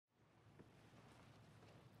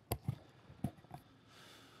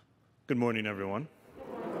Good morning, everyone.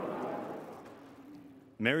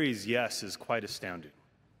 Mary's yes is quite astounding.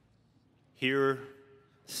 Here,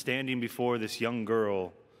 standing before this young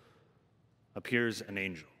girl, appears an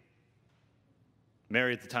angel.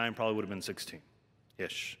 Mary at the time probably would have been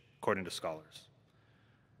 16-ish, according to scholars.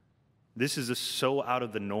 This is so out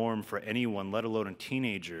of the norm for anyone, let alone a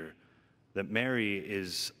teenager, that Mary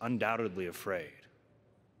is undoubtedly afraid.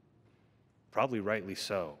 Probably rightly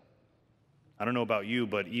so. I don't know about you,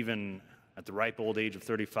 but even at the ripe old age of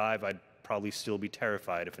 35, I'd probably still be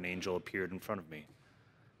terrified if an angel appeared in front of me.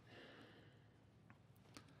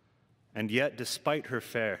 And yet, despite her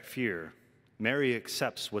fear, Mary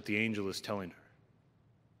accepts what the angel is telling her.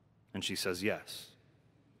 And she says yes.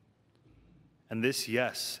 And this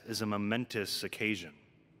yes is a momentous occasion.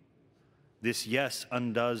 This yes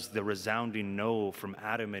undoes the resounding no from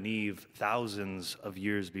Adam and Eve thousands of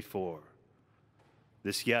years before.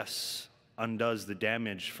 This yes undoes the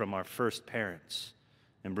damage from our first parents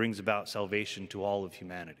and brings about salvation to all of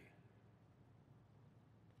humanity.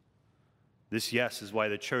 This yes is why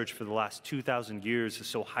the church for the last 2,000 years has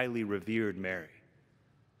so highly revered Mary.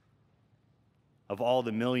 Of all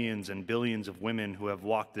the millions and billions of women who have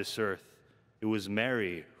walked this earth, it was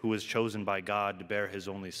Mary who was chosen by God to bear his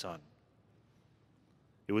only son.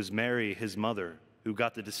 It was Mary, his mother, who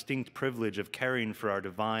got the distinct privilege of caring for our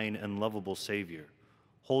divine and lovable Savior,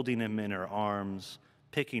 holding him in her arms,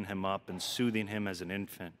 picking him up and soothing him as an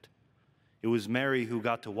infant. It was Mary who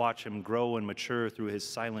got to watch him grow and mature through his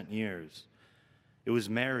silent years. It was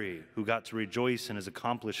Mary who got to rejoice in his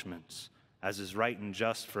accomplishments, as is right and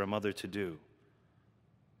just for a mother to do.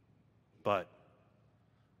 But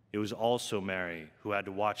it was also Mary who had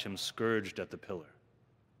to watch him scourged at the pillar.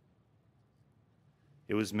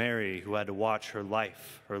 It was Mary who had to watch her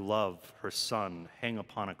life, her love, her son hang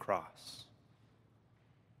upon a cross.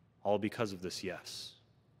 All because of this yes.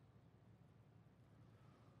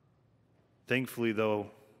 Thankfully,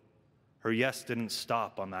 though, her yes didn't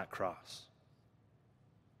stop on that cross.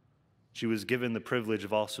 She was given the privilege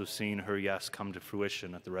of also seeing her yes come to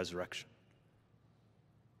fruition at the resurrection.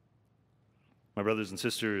 My brothers and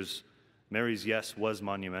sisters, Mary's yes was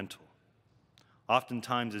monumental.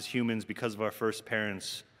 Oftentimes as humans, because of our first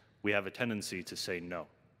parents, we have a tendency to say no.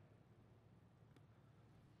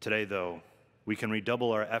 Today, though, we can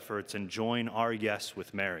redouble our efforts and join our yes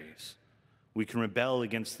with Mary's. We can rebel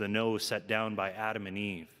against the no set down by Adam and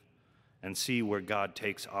Eve and see where God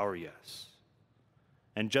takes our yes.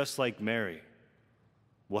 And just like Mary,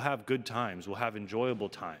 we'll have good times, we'll have enjoyable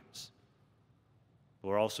times. But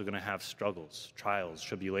we're also going to have struggles, trials,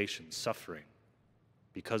 tribulations, suffering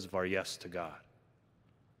because of our yes to God.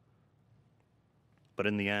 But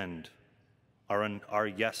in the end, our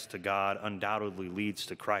yes to God undoubtedly leads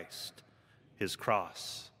to Christ, his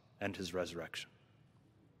cross, and his resurrection.